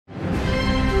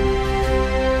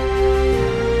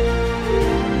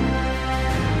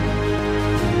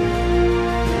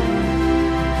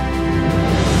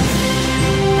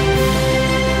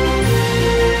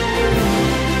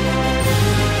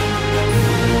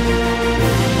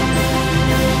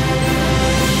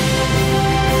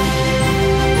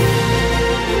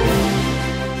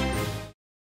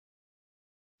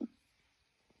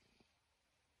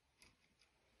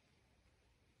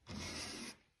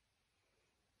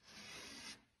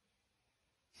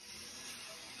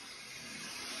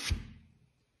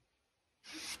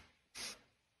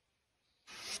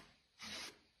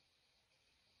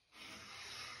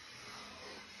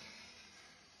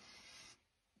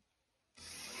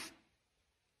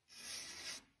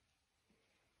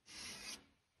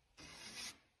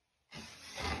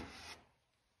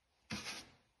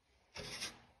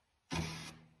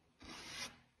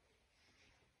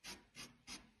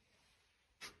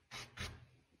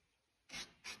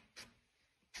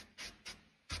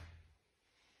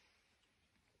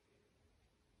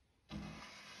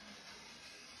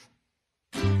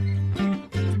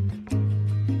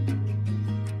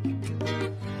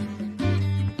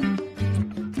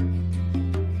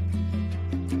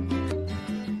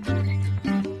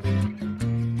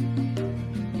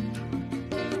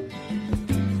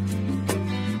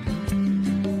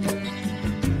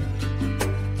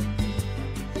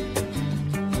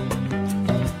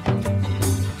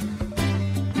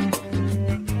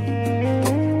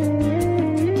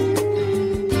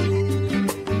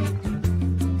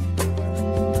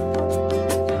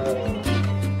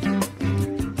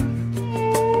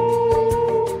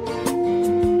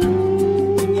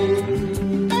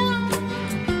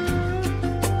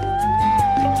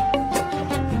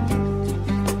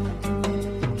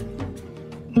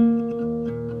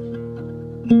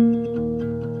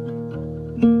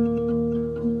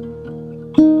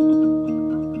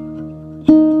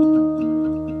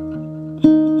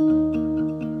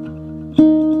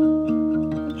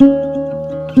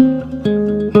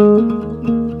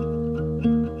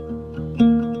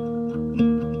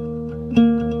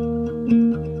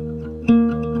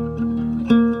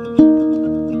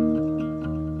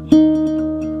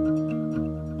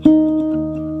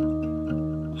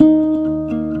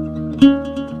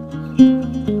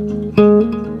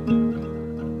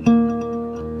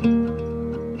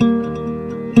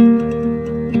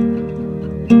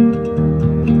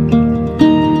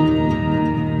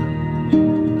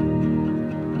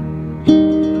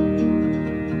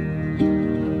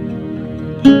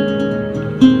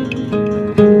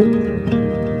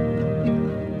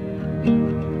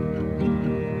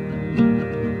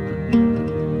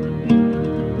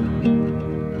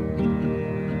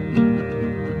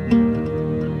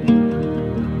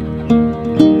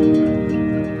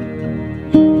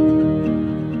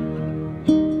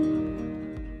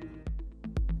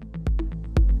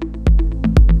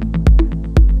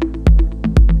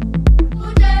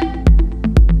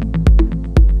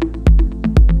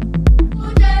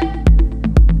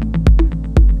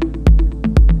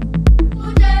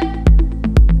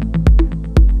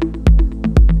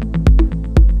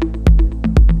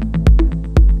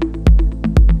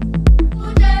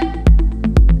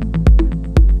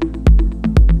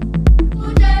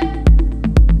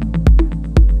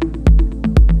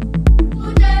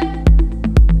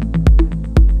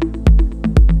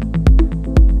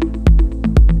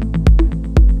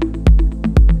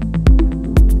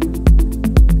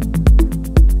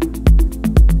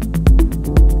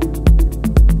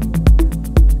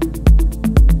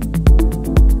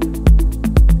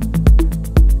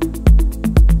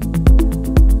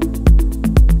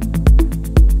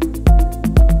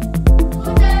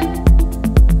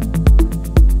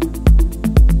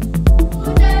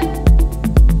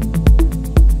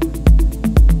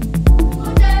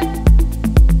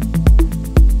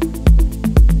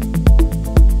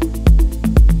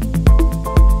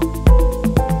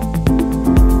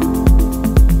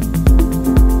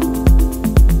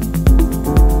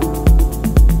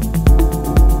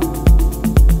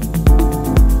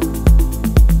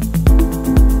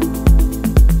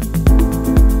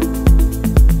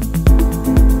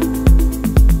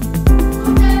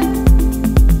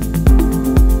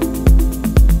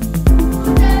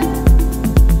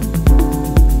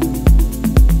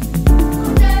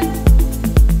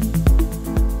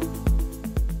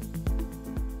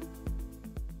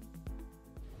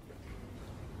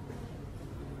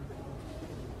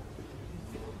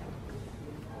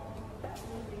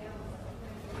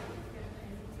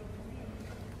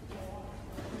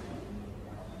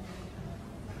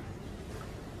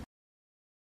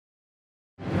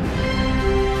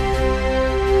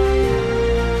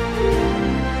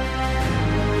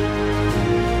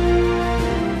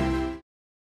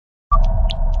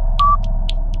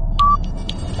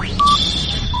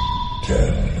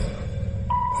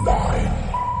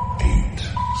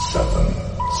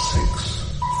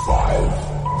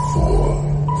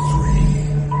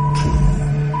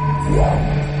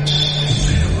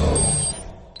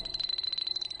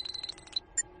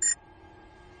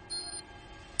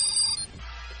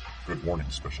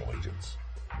Special Agents.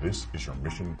 This is your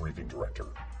Mission Briefing Director.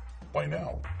 By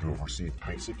now, you have received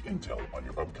basic intel on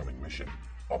your upcoming mission,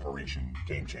 Operation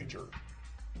Game Changer.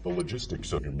 The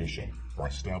logistics of your mission are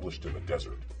established in the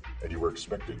desert, and you are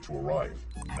expected to arrive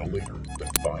no later than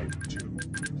 5/2.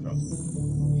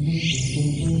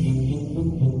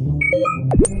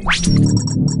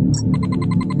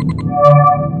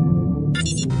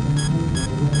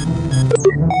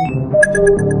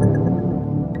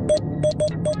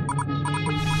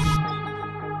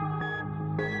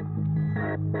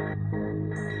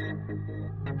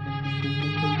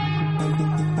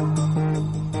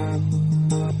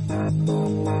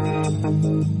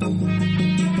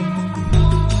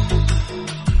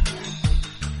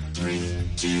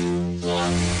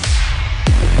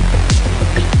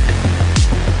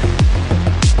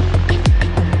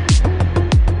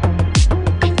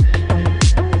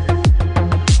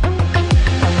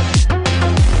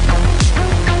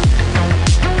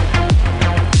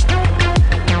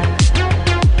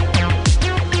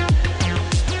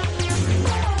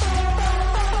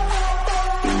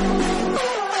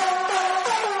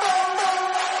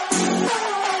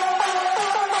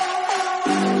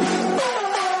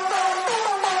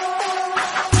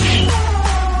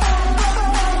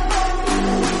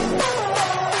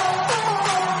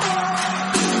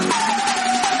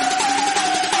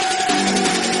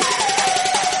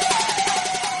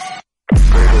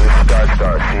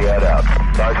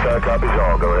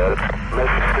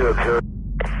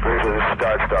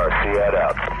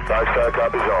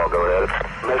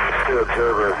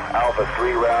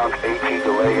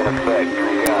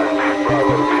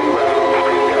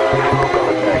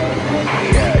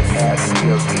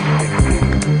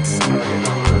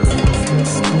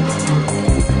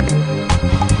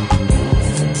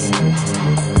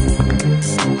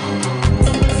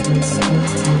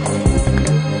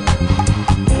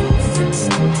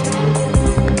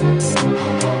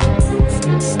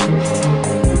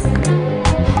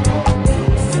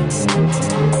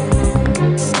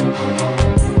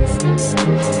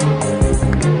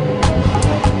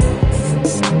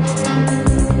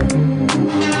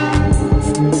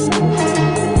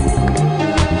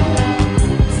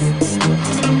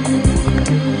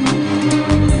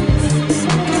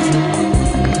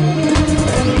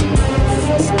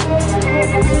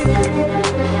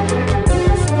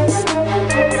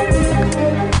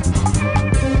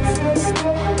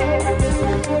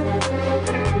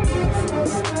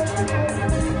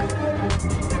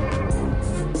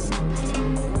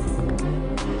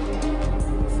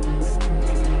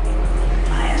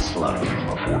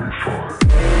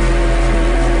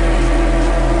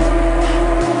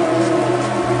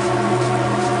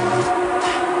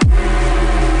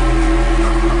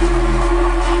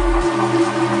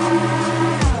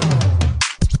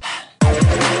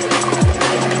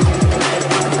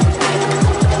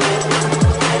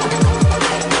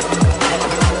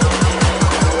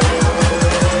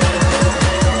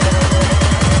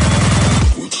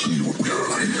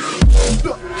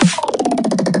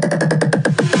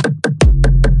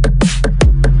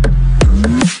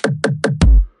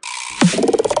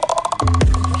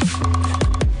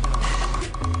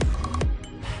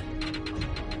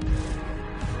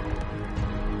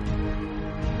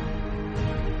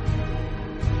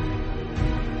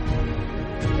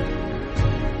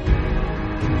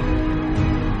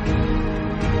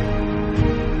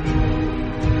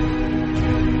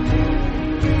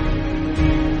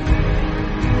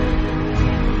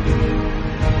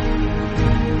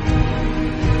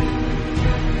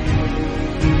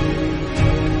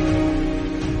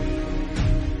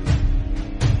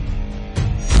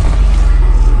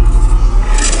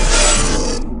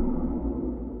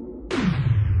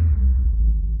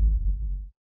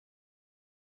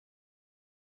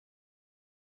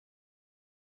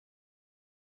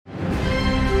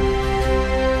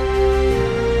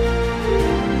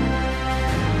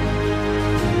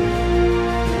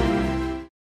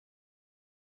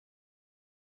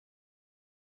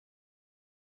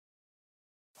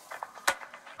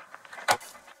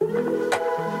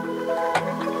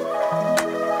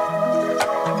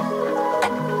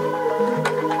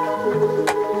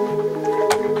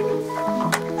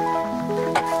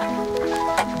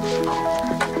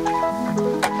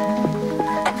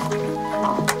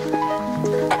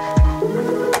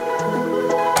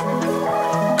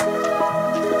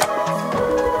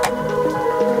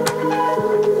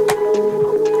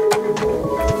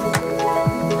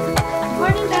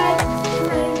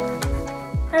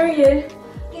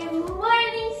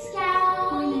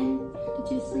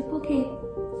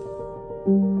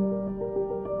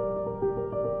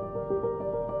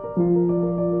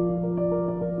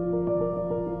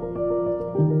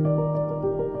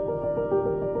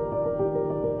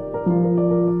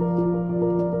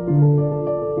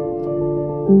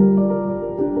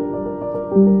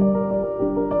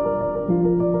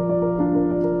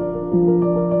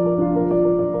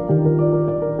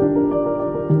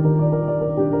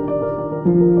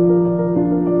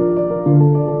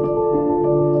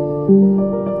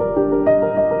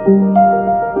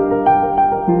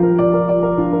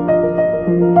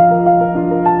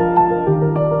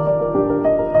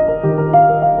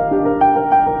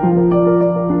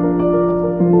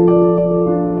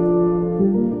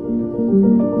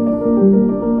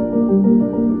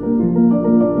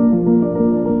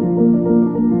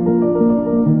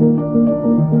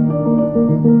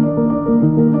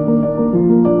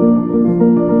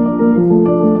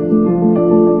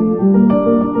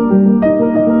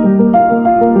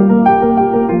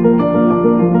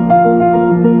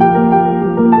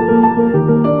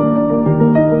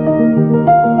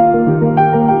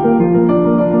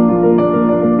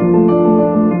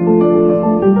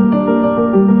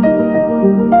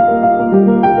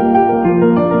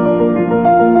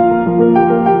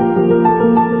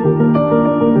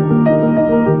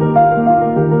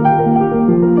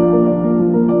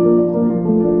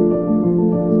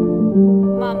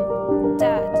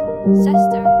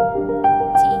 sister,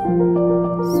 tea,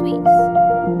 sweets,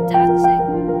 dancing,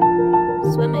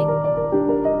 swimming.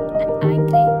 I'm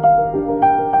angry,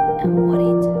 I'm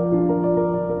worried.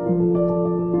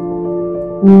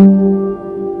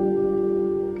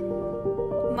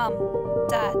 Mum,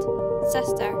 Dad,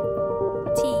 sister,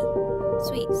 tea,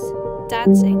 sweets,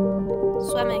 dancing,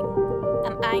 swimming.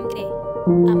 I'm angry,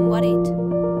 I'm worried.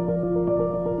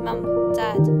 Mum,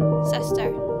 Dad,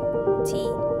 sister,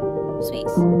 tea,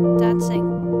 sweets, dancing,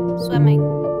 swimming.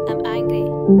 I'm angry.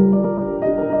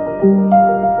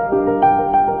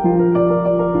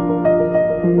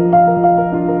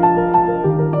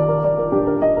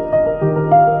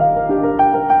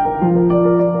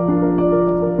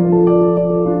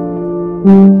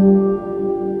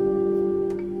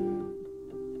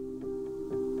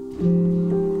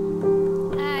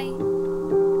 Hi.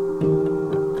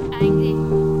 I'm angry.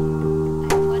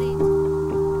 I'm worried.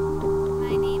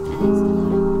 My name is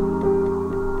Laura.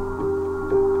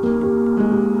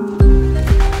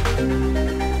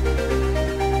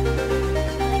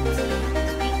 Like tea,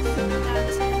 sweets,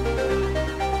 dancing,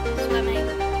 swimming.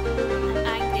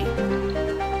 I'm angry.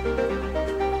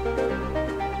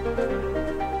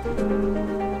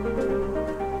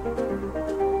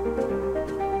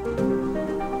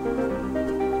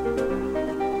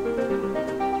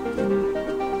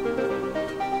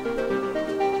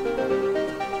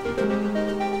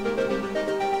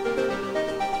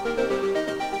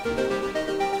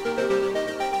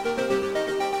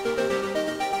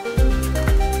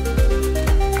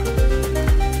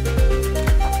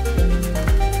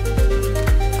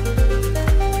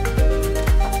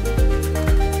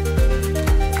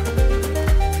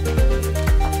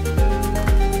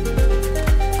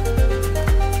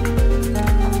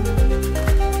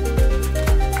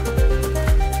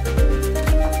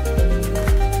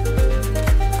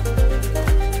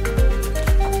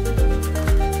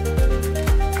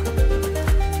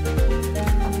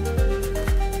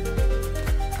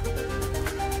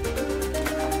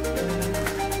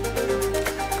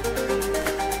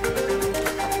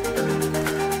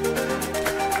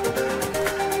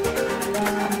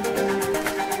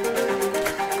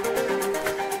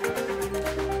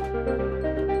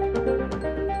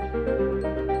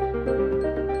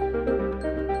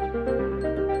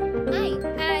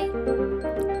 Hi.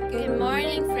 Good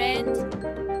morning, friend.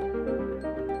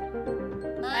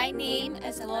 My name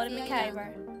is Laura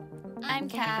McIver. I'm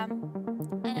calm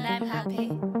and I'm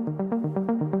happy.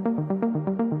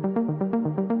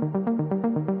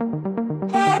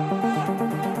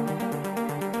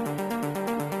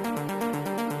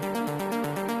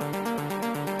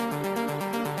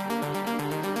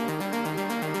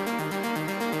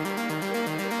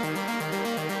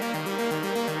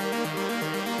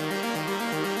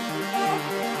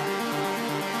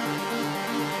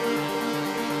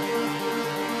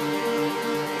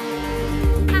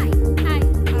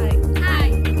 Hi.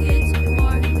 Good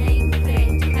morning,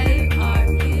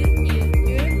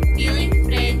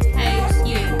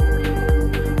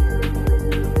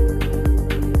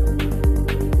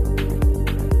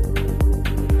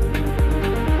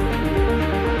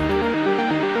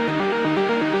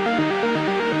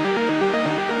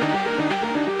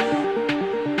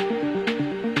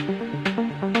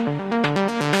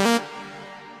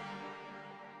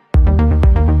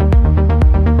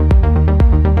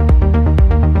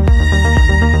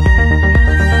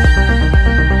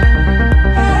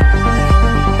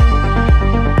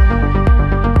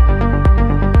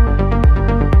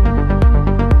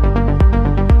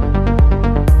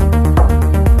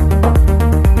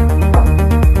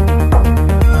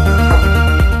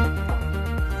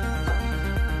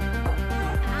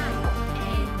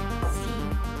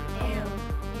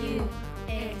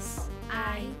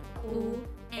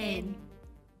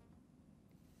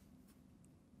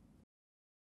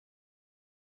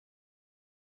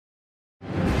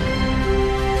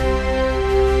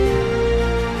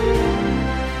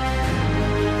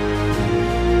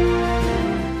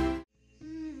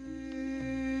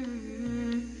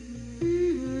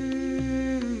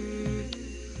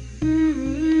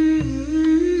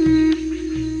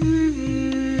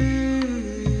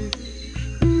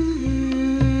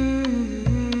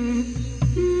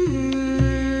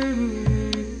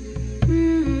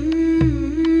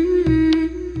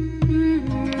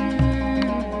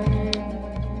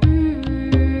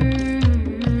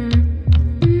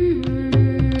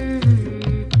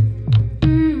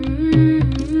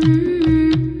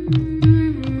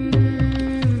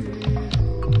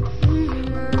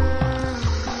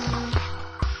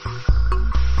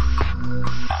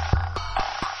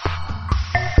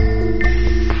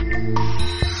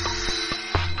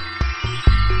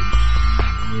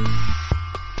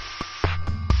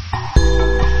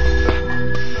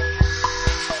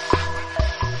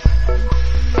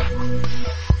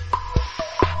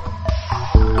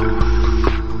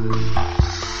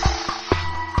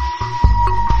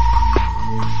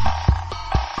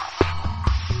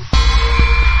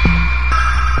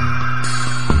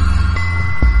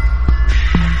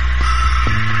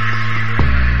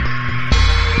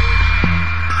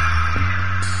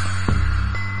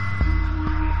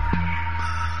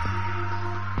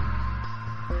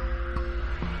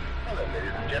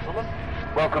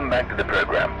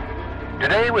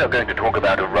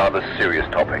 serious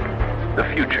topic, the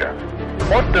future.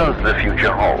 What does the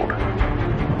future hold?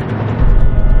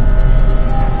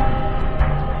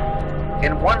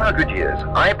 In 100 years,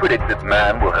 I predict that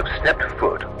man will have stepped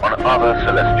foot on other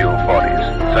celestial bodies,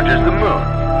 such as the moon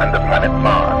and the planet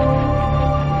Mars.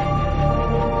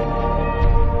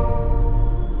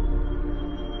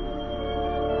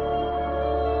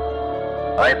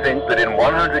 I think that in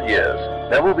 100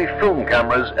 years, there will be film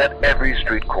cameras at every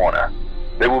street corner.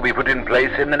 They will be put in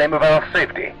place in the name of our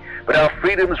safety, but our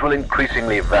freedoms will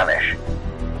increasingly vanish.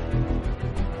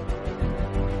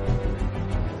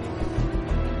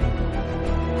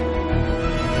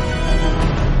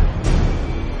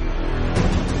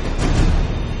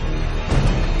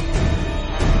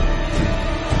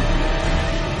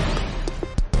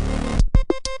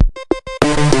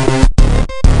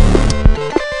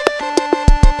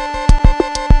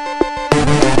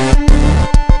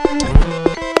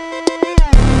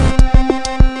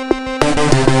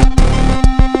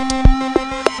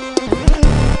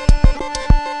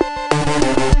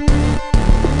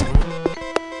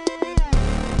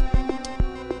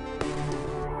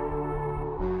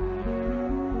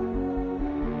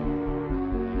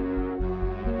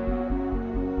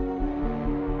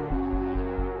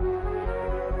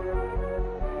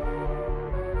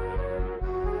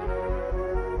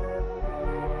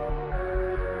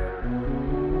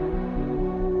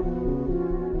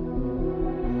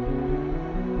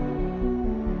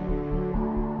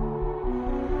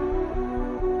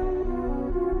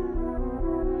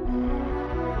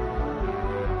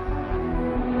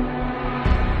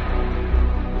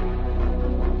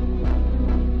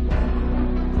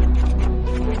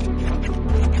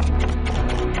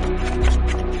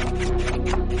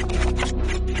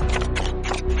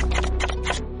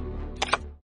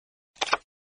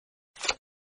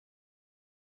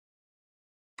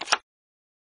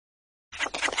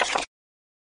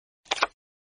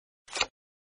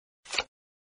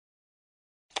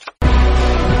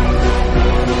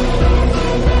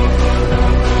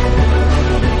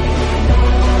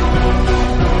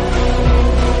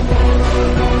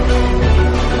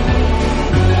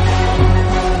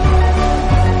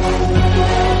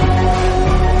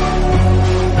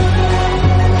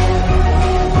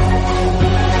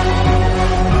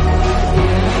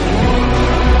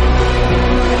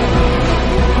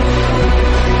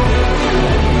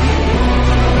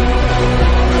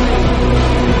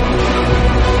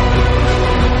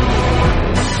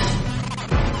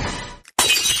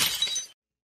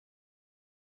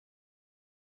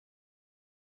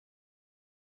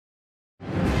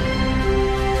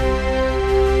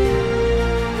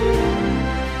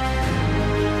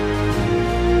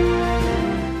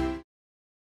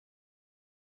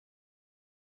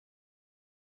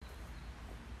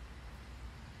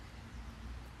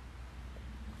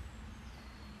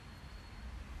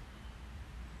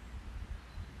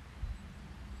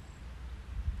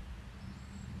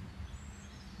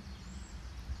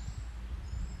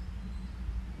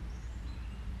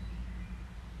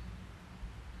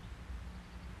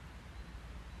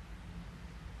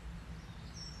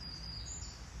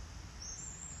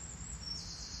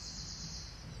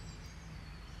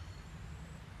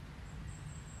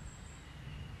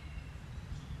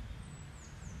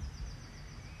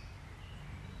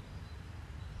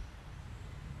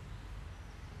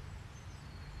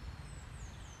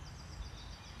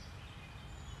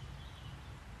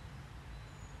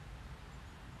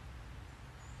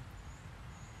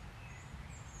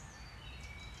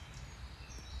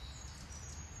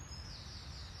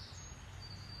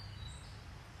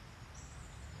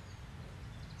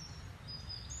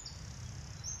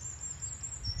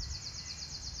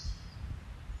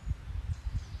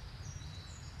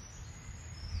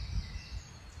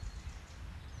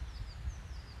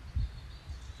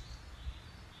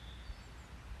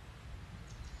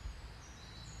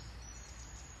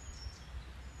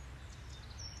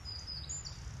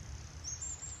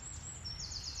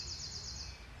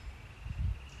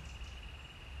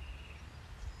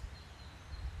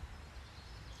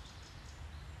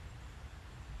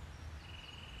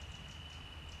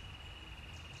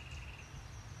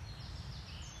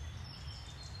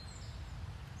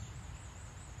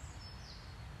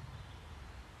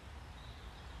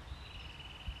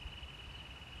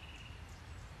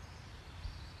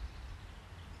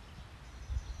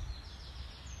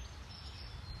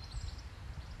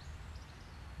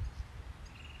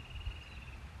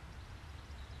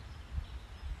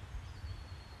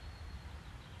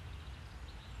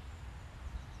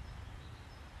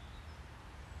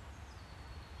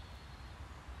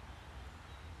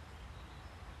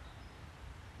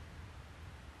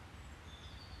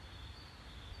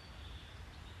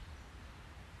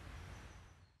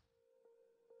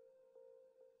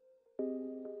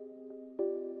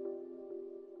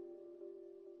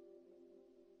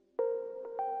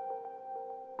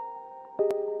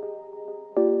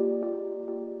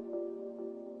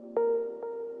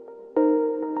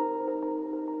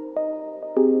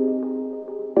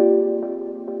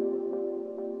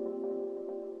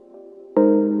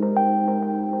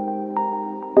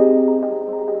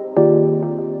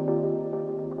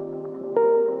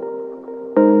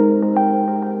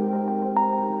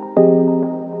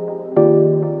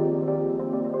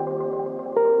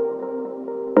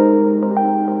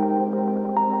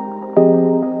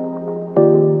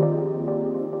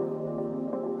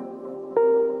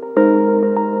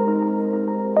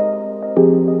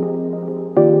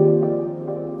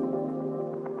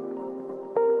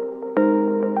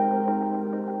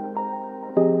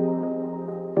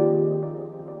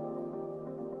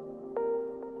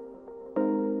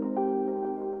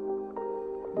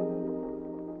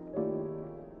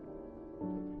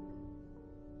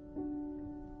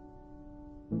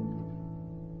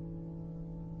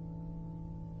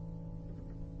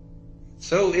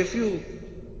 So if you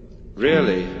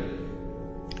really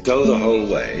go the whole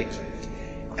way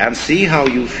and see how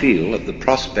you feel at the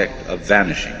prospect of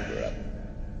vanishing forever,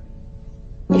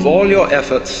 of all your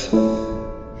efforts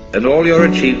and all your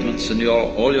achievements and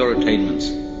all your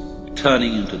attainments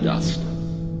turning into dust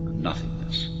and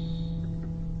nothingness,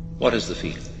 what is the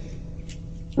feeling?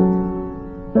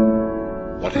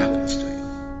 What happens to you?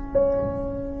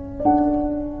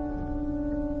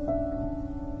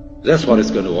 That's what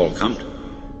it's going to all come to.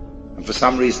 And for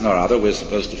some reason or other, we're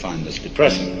supposed to find this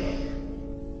depressing.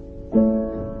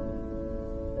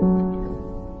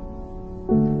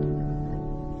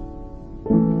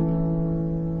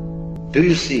 Do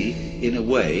you see, in a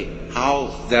way, how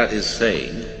that is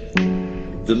saying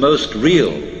the most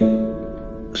real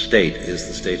state is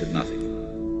the state of nothing?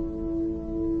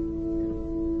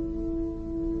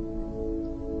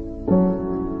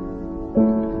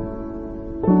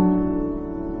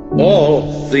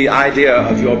 All the idea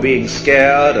of your being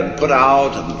scared and put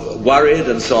out and worried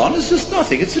and so on is just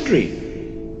nothing. It's a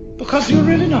dream. Because you're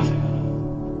really nothing.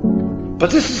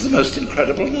 But this is the most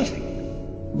incredible nothing.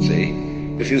 See?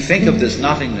 If you think of this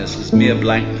nothingness as mere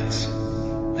blankness,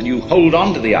 and you hold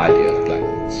on to the idea of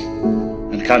blankness,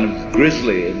 and kind of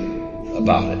grisly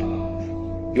about it,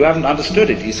 you haven't understood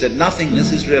it. He said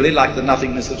nothingness is really like the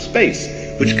nothingness of space,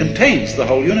 which contains the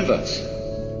whole universe.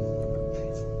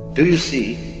 Do you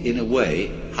see, in a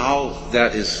way, how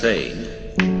that is saying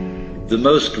the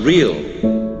most real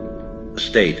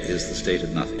state is the state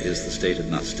of nothing, is the state of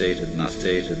not, state of not,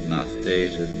 state of not,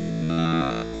 state of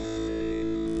not.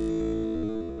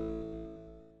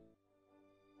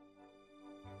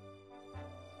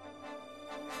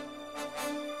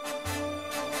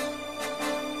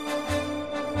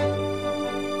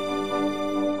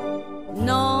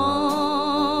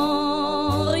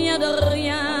 Non, rien de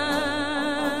rien.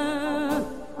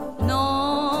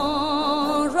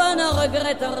 Non, je ne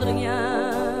regrette rien.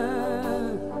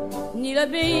 Ni le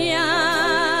bien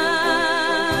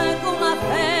qu'on m'a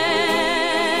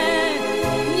fait,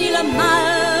 ni le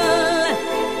mal,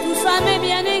 tout ça m'est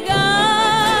bien égal.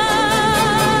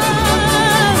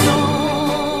 Non,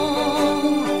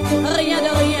 rien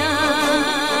de rien.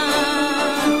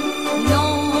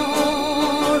 Non,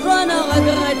 je ne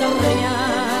regrette rien,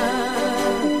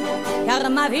 car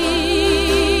ma vie